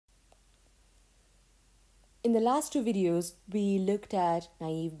In the last two videos, we looked at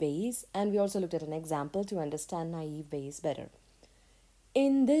naive Bayes and we also looked at an example to understand naive Bayes better.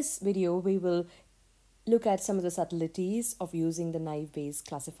 In this video, we will look at some of the subtleties of using the naive Bayes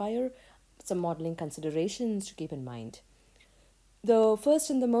classifier, some modeling considerations to keep in mind. The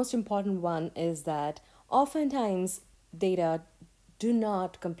first and the most important one is that oftentimes data do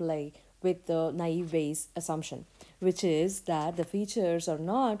not comply with the naive Bayes assumption, which is that the features are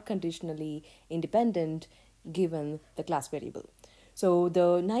not conditionally independent given the class variable. So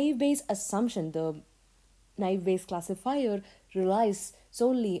the naive Bayes assumption, the naive Bayes classifier relies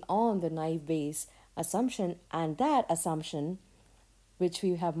solely on the naive Bayes assumption, and that assumption, which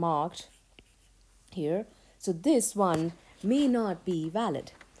we have marked here, so this one may not be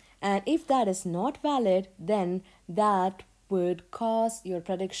valid. And if that is not valid, then that would cause your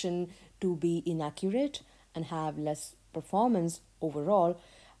prediction to be inaccurate and have less performance overall,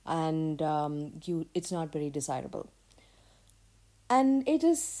 and it's not very desirable. And it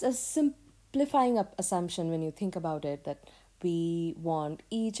is a simplifying up assumption when you think about it, that we want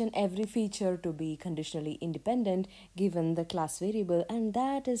each and every feature to be conditionally independent given the class variable, and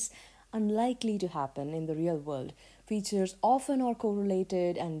that is unlikely to happen in the real world. Features often are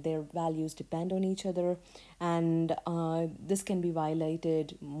correlated and their values depend on each other, and this can be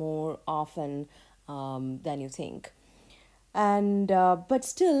violated more often than you think. And but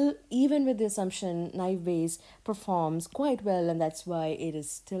still, even with the assumption, naive Bayes performs quite well, and that's why it is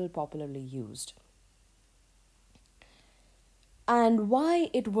still popularly used. And why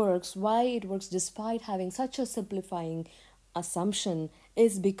it works despite having such a simplifying assumption,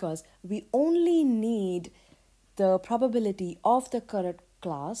 is because we only need the probability of the correct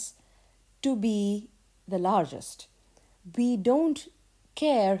class to be the largest. We don't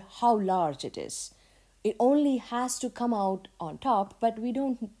care how large it is. It only has to come out on top, but we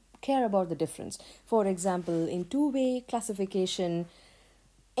don't care about the difference. For example, in two-way classification,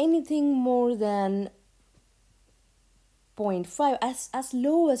 anything more than 0.5, as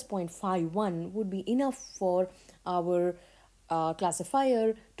low as 0.51 would be enough for our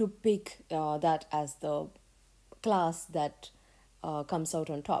classifier to pick that as the class that comes out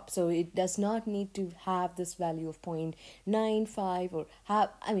on top. So it does not need to have this value of 0.95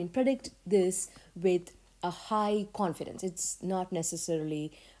 or predict this with a high confidence. It's not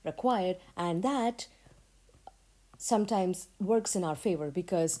necessarily required, and that sometimes works in our favor,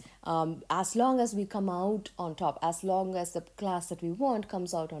 because as long as we come out on top, as long as the class that we want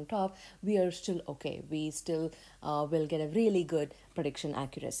comes out on top, we are still okay. We still will get a really good prediction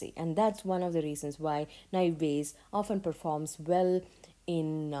accuracy. And that's one of the reasons why naive Bayes often performs well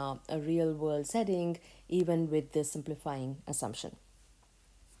in a real world setting, even with this simplifying assumption.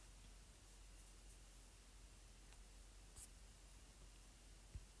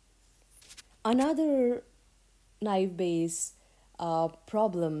 Another naive Bayes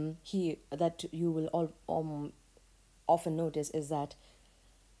problem here that you will often notice is that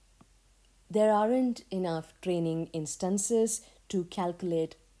there aren't enough training instances to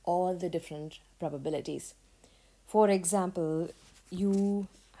calculate all the different probabilities. For example, you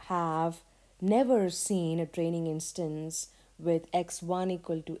have never seen a training instance with x1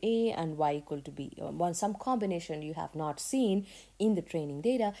 equal to a and y equal to b, or some combination you have not seen in the training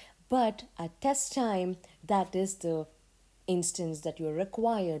data, but at test time, that is the instance that you're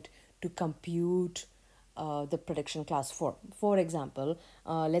required to compute the prediction class for. For example,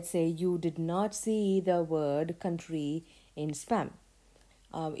 let's say you did not see the word country in spam.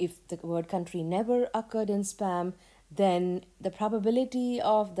 If the word country never occurred in spam, then the probability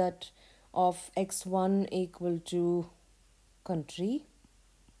of x1 equal to country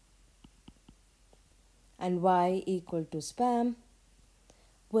and y equal to spam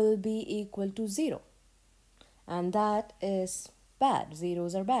will be equal to 0. And that is bad.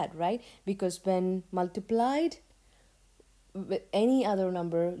 Zeros are bad, right? Because when multiplied with any other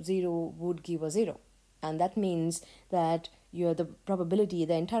number, 0 would give a 0. And that means that the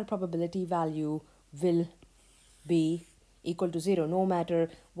entire probability value will be equal to 0, no matter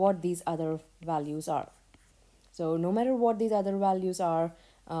what these other values are. So no matter what these other values are,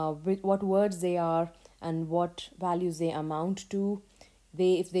 with what words they are, and what values they amount to,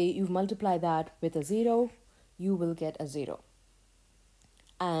 if you multiply that with a 0, you will get a 0.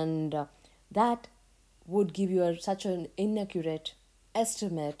 And that would give you such an inaccurate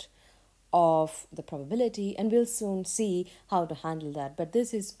estimate of the probability, and we'll soon see how to handle that. But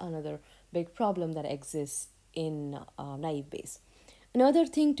this is another big problem that exists in naive Bayes. Another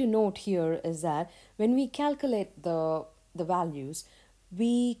thing to note here is that when we calculate the values,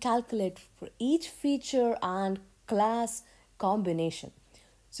 we calculate for each feature and class combination.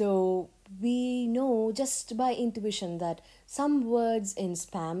 So we know just by intuition that some words in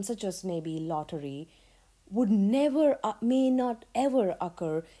spam, such as maybe lottery, would never, may not ever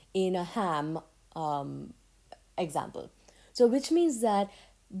occur in a ham example. So, which means that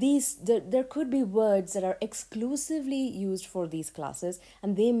there could be words that are exclusively used for these classes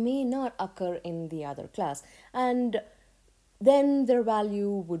and they may not occur in the other class. And then their value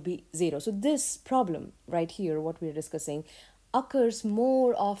would be 0. So this problem right here, what we're discussing, occurs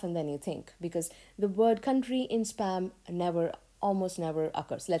more often than you think, because the word country in spam almost never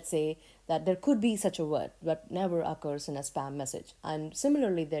occurs. Let's say that there could be such a word but never occurs in a spam message, and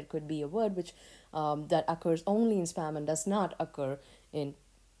similarly there could be a word which that occurs only in spam and does not occur in,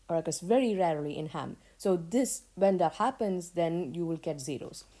 or occurs very rarely in ham. So this, when that happens, then you will get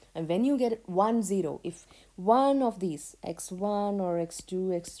zeros. And when you get 1 0, if one of these, x1 or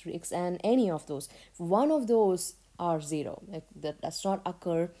x2, x3, xn, any of those, if one of those are 0, like that does not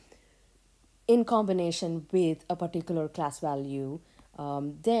occur in combination with a particular class value,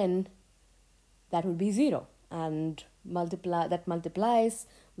 then that would be 0, and multiplies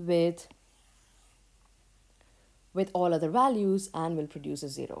with all other values and will produce a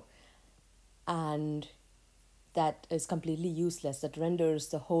 0. And that is completely useless. That renders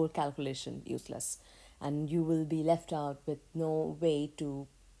the whole calculation useless, and you will be left out with no way to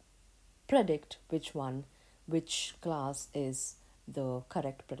predict which class is the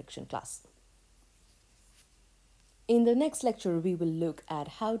correct prediction class. In the next lecture, we will look at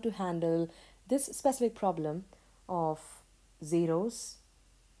how to handle this specific problem of zeros,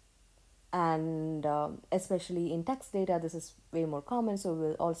 and especially in text data this is way more common, so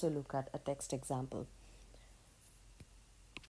we'll also look at a text example.